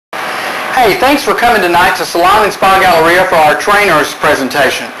Hey, thanks for coming tonight to Salon and Spa Galleria for our trainers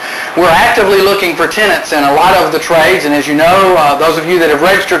presentation. We're actively looking for tenants in a lot of the trades, and as you know, those of you that have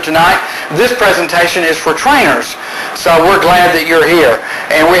registered tonight, this presentation is for trainers. So we're glad that you're here.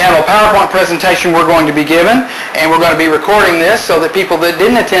 And we have a PowerPoint presentation we're going to be given, and we're going to be recording this so that people that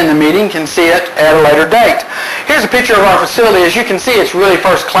didn't attend the meeting can see it at a later date. Here's a picture of our facility. As you can see, it's really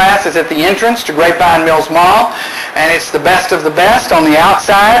first class. It's at the entrance to Grapevine Mills Mall, and it's the best of the best on the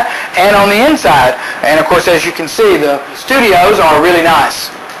outside and on the inside. And of course, as you can see, the studios are really nice.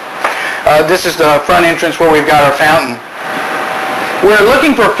 This is the front entrance where we've got our fountain. We're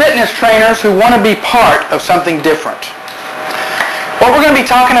looking for fitness trainers who want to be part of something different. What we're going to be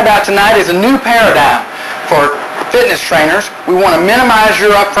talking about tonight is a new paradigm for fitness trainers. We want to minimize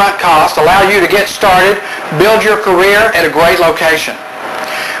your upfront cost, allow you to get started, build your career at a great location.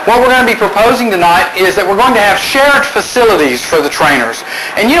 What we're going to be proposing tonight is that we're going to have shared facilities for the trainers.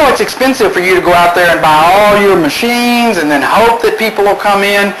 And you know, it's expensive for you to go out there and buy all your machines and then hope that people will come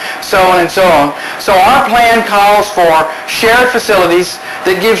in, so on and so on. So our plan calls for shared facilities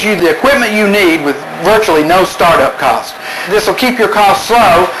that gives you the equipment you need with virtually no startup cost. This will keep your costs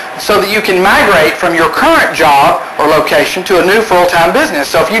low so that you can migrate from your current job or location to a new full-time business.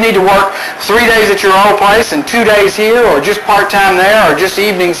 So if you need to work 3 days at your old place and 2 days here, or just part-time there, or just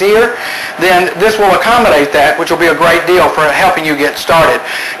evenings here, then this will accommodate that, which will be a great deal for helping you get started.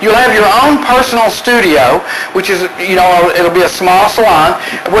 You'll have your own personal studio, which is, you know, it'll be a small salon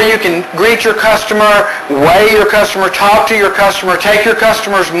where you can greet your customer, weigh your customer, talk to your customer, take your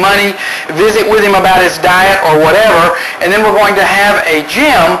customer's money, visit with him about his diet or whatever, and then we're going to have a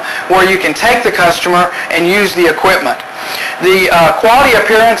gym where you can take the customer and use the equipment. The quality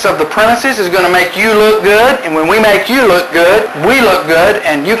appearance of the premises is going to make you look good, and when we make you look good, we look good,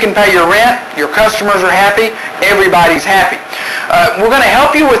 and you can pay your rent, your customers are happy, everybody's happy. We're going to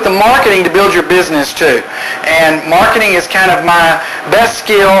help you with the marketing to build your business too, and marketing is kind of my best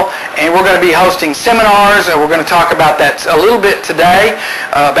skill, and we're going to be hosting seminars, and we're going to talk about that a little bit today,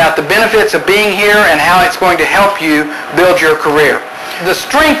 about the benefits of being here and how it's going to help you build your career. The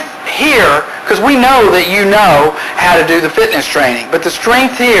strength here, because we know that you know how to do the fitness training, but the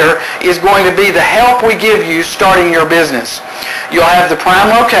strength here is going to be the help we give you starting your business. You'll have the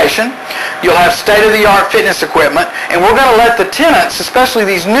prime location, you'll have state-of-the-art fitness equipment, and we're going to let the tenants, especially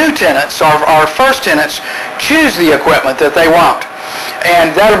these new tenants, our first tenants, choose the equipment that they want.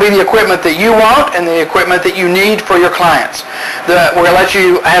 And that'll be the equipment that you want and the equipment that you need for your clients. We're going to let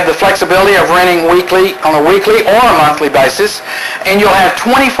you have the flexibility of renting on a weekly or a monthly basis, and you'll have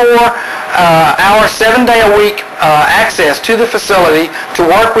 24-hour, 7-day-a-week access to the facility to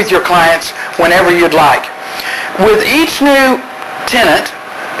work with your clients whenever you'd like. With each new tenant,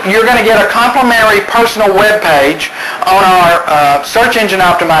 you're going to get a complimentary personal web page on our search engine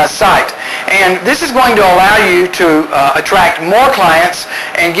optimized site. And this is going to allow you to attract more clients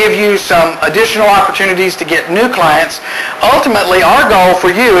and give you some additional opportunities to get new clients. Ultimately, our goal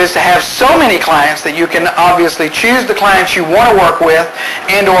for you is to have so many clients that you can obviously choose the clients you want to work with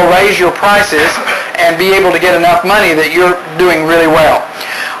and or raise your prices and be able to get enough money that you're doing really well.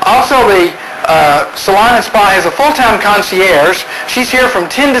 Also, the Salon and Spa has a full-time concierge. She's here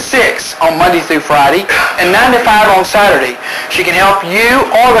from 10 to 6 on Monday through Friday and 9 to 5 on Saturday. She can help you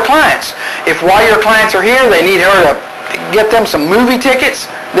or the clients. If while your clients are here, they need her to get them some movie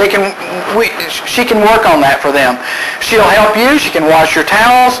tickets, she can work on that for them. She'll help you. She can wash your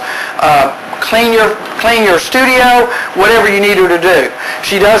towels, clean your studio, whatever you need her to do.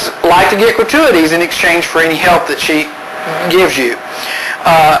 She does like to get gratuities in exchange for any help that she gives you.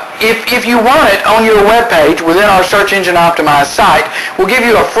 If you want it on your webpage within our search engine optimized site, we'll give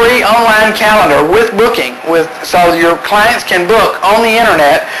you a free online calendar with booking, so your clients can book on the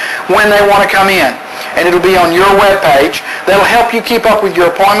internet when they want to come in. And it'll be on your webpage. That'll help you keep up with your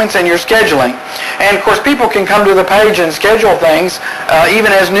appointments and your scheduling. And of course, people can come to the page and schedule things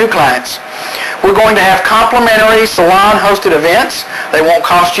even as new clients. We're going to have complimentary salon-hosted events. They won't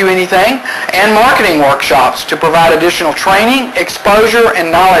cost you anything. And marketing workshops to provide additional training, exposure,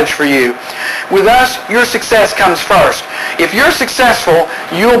 and knowledge for you. With us, your success comes first. If you're successful,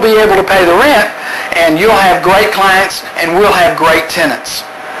 you'll be able to pay the rent, and you'll have great clients, and we'll have great tenants.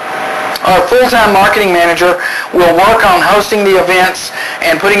 Our full-time marketing manager will work on hosting the events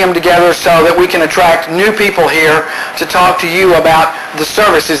and putting them together so that we can attract new people here to talk to you about the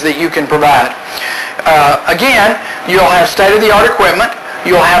services that you can provide. Again, you'll have state-of-the-art equipment.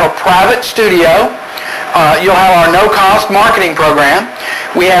 You'll have a private studio. You'll have our no-cost marketing program.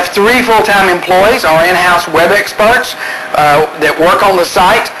 We have 3 full-time employees, our in-house web experts that work on the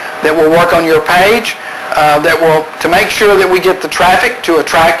site, that will work on your page, to make sure that we get the traffic to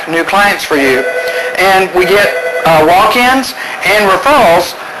attract new clients for you. And we get walk-ins and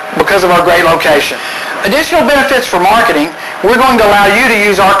referrals because of our great location. Additional benefits for marketing, we're going to allow you to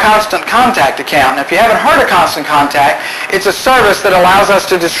use our Constant Contact account. Now, if you haven't heard of Constant Contact, it's a service that allows us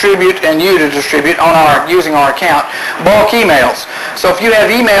to distribute and you to distribute using our account bulk emails. So if you have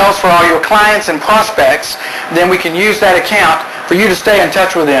emails for all your clients and prospects, then we can use that account for you to stay in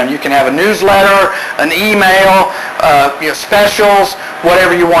touch with them. You can have a newsletter, an email, specials,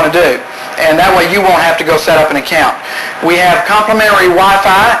 whatever you want to do. And that way you won't have to go set up an account. We have complimentary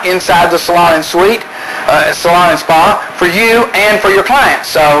Wi-Fi inside the salon and suite, Salon and Spa, for you and for your clients.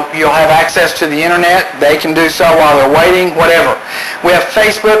 So you'll have access to the internet. They can do so while they're waiting, whatever. We have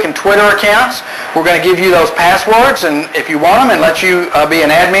Facebook and Twitter accounts. We're going to give you those passwords, and if you want them, and let you be an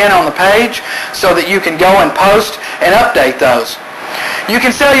admin on the page so that you can go and post and update those. You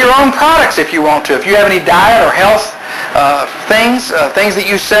can sell your own products if you want to. If you have any diet or health things that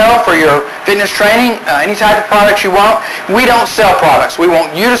you sell for your fitness training, any type of products you want, we don't sell products. We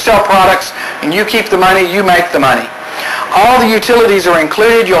want you to sell products, and you keep the money, you make the money. All the utilities are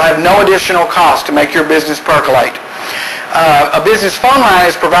included. You'll have no additional cost to make your business percolate. A business phone line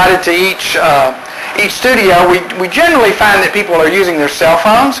is provided to each studio. We generally find that people are using their cell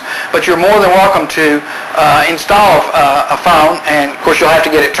phones, but you're more than welcome to install a phone, and of course you'll have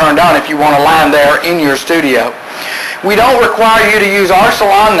to get it turned on if you want a line there in your studio. We don't require you to use our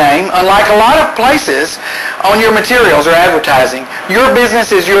salon name, unlike a lot of places, on your materials or advertising. Your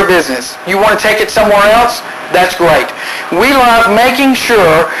business is your business. You want to take it somewhere else? That's great. We love making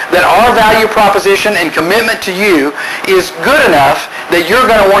sure that our value proposition and commitment to you is good enough that you're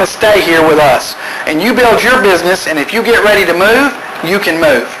going to want to stay here with us. And you build your business, and if you get ready to move, you can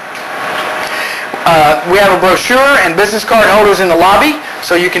move. We have a brochure and business card holders in the lobby,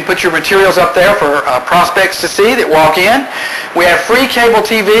 so you can put your materials up there for prospects to see that walk in. We have free cable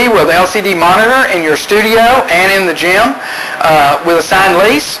TV with LCD monitor in your studio and in the gym with a signed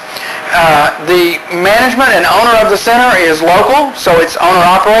lease. The management and owner of the center is local, so it's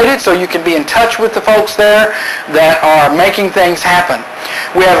owner-operated, so you can be in touch with the folks there that are making things happen.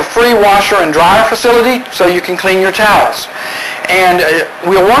 We have a free washer and dryer facility, so you can clean your towels. And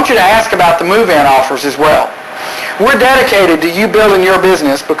we want you to ask about the move-in offers as well. We're dedicated to you building your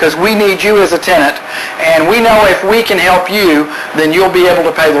business because we need you as a tenant, and we know if we can help you, then you'll be able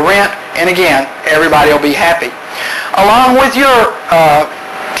to pay the rent, and again, everybody will be happy. Along with your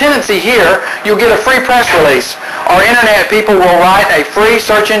tenancy here, you'll get a free press release. Our internet people will write a free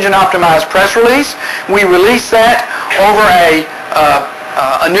search engine optimized press release. We release that over a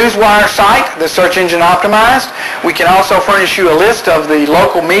newswire site that's search engine optimized. We can also furnish you a list of the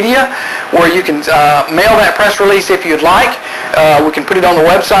local media where you can mail that press release if you'd like. We can put it on the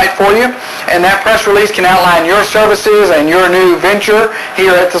website for you, and that press release can outline your services and your new venture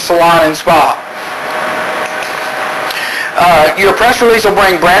here at the Salon and Spa. Your press release will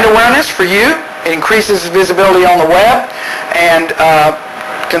bring brand awareness for you. It increases visibility on the web, and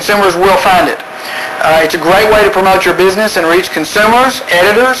consumers will find it. It's a great way to promote your business and reach consumers,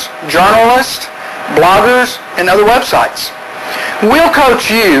 editors, journalists, bloggers, and other websites. We'll coach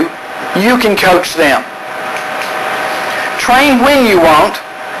you. You can coach them. Train when you want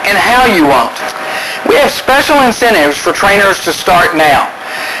and how you want. We have special incentives for trainers to start now.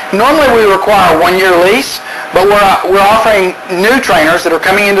 Normally we require a one-year lease, but we're offering new trainers that are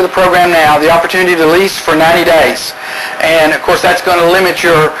coming into the program now the opportunity to lease for 90 days. And of course that's going to limit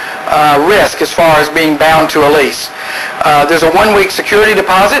your risk as far as being bound to a lease. There's a 1-week security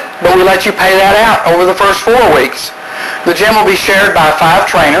deposit, but we let you pay that out over the first 4 weeks. The gym will be shared by 5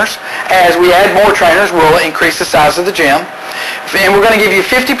 trainers. As we add more trainers, we'll increase the size of the gym. And we're going to give you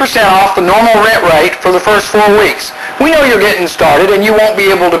 50% off the normal rent rate for the first 4 weeks. We know you're getting started and you won't be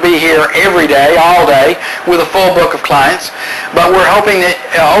able to be here every day, all day, with a full book of clients. But we're hoping that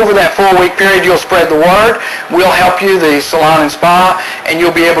over that 4-week period you'll spread the word. We'll help you, the Salon and Spa, and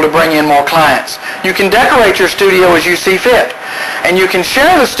you'll be able to bring in more clients. You can decorate your studio as you see fit. And you can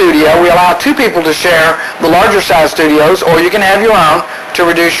share the studio. We allow 2 people to share the larger size studios, or you can have your own to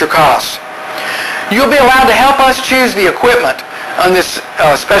reduce your costs. You'll be allowed to help us choose the equipment on this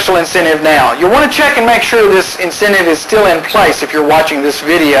special incentive now. You'll want to check and make sure this incentive is still in place if you're watching this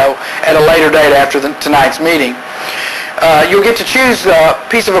video at a later date after tonight's meeting. You'll get to choose a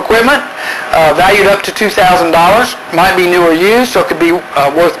piece of equipment valued up to $2,000. Might be new or used, so it could be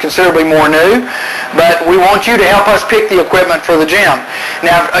worth considerably more new. But we want you to help us pick the equipment for the gym.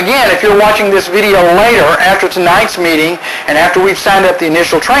 Now, again, if you're watching this video later after tonight's meeting and after we've signed up the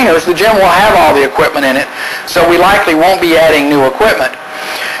initial trainers, the gym will have all the equipment in it, so we likely won't be adding new equipment.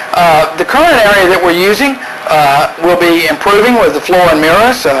 The current area that we're using will be improving with the floor and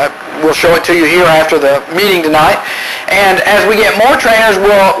mirrors. We'll show it to you here after the meeting tonight. And as we get more trainers,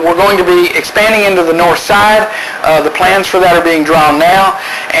 we're going to be expanding into the north side. The plans for that are being drawn now,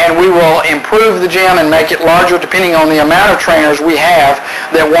 and we will improve the gym and make it larger depending on the amount of trainers we have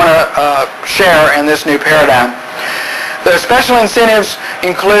that want to share in this new paradigm. The special incentives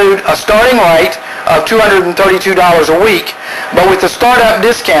include a starting rate of $232 a week, but with the startup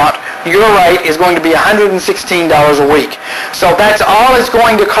discount, your rate is going to be $116 a week. So that's all it's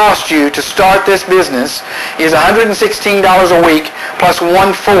going to cost you to start this business is $116 a week plus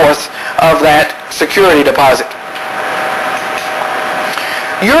 1/4 of that security deposit.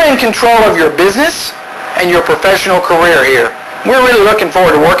 You're in control of your business and your professional career here. We're really looking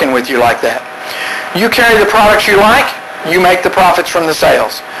forward to working with you like that. You carry the products you like, you make the profits from the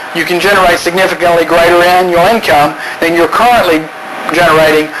sales. You can generate significantly greater annual income than you're currently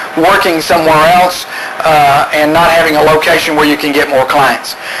generating working somewhere else and not having a location where you can get more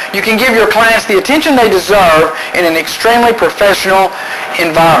clients. You can give your clients the attention they deserve in an extremely professional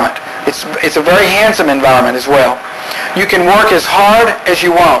environment. It's a very handsome environment as well. You can work as hard as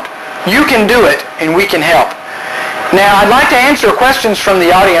you want. You can do it, and we can help. Now, I'd like to answer questions from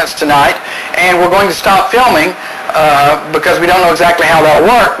the audience tonight, and we're going to stop filming because we don't know exactly how that'll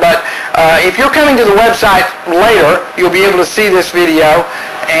work, but if you're coming to the website later, you'll be able to see this video,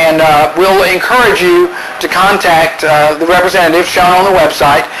 and we'll encourage you to contact the representative shown on the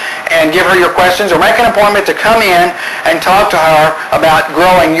website and give her your questions or make an appointment to come in and talk to her about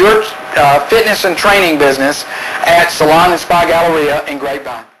growing your fitness and training business at Salon and Spa Galleria in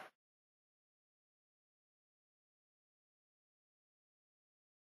Grapevine.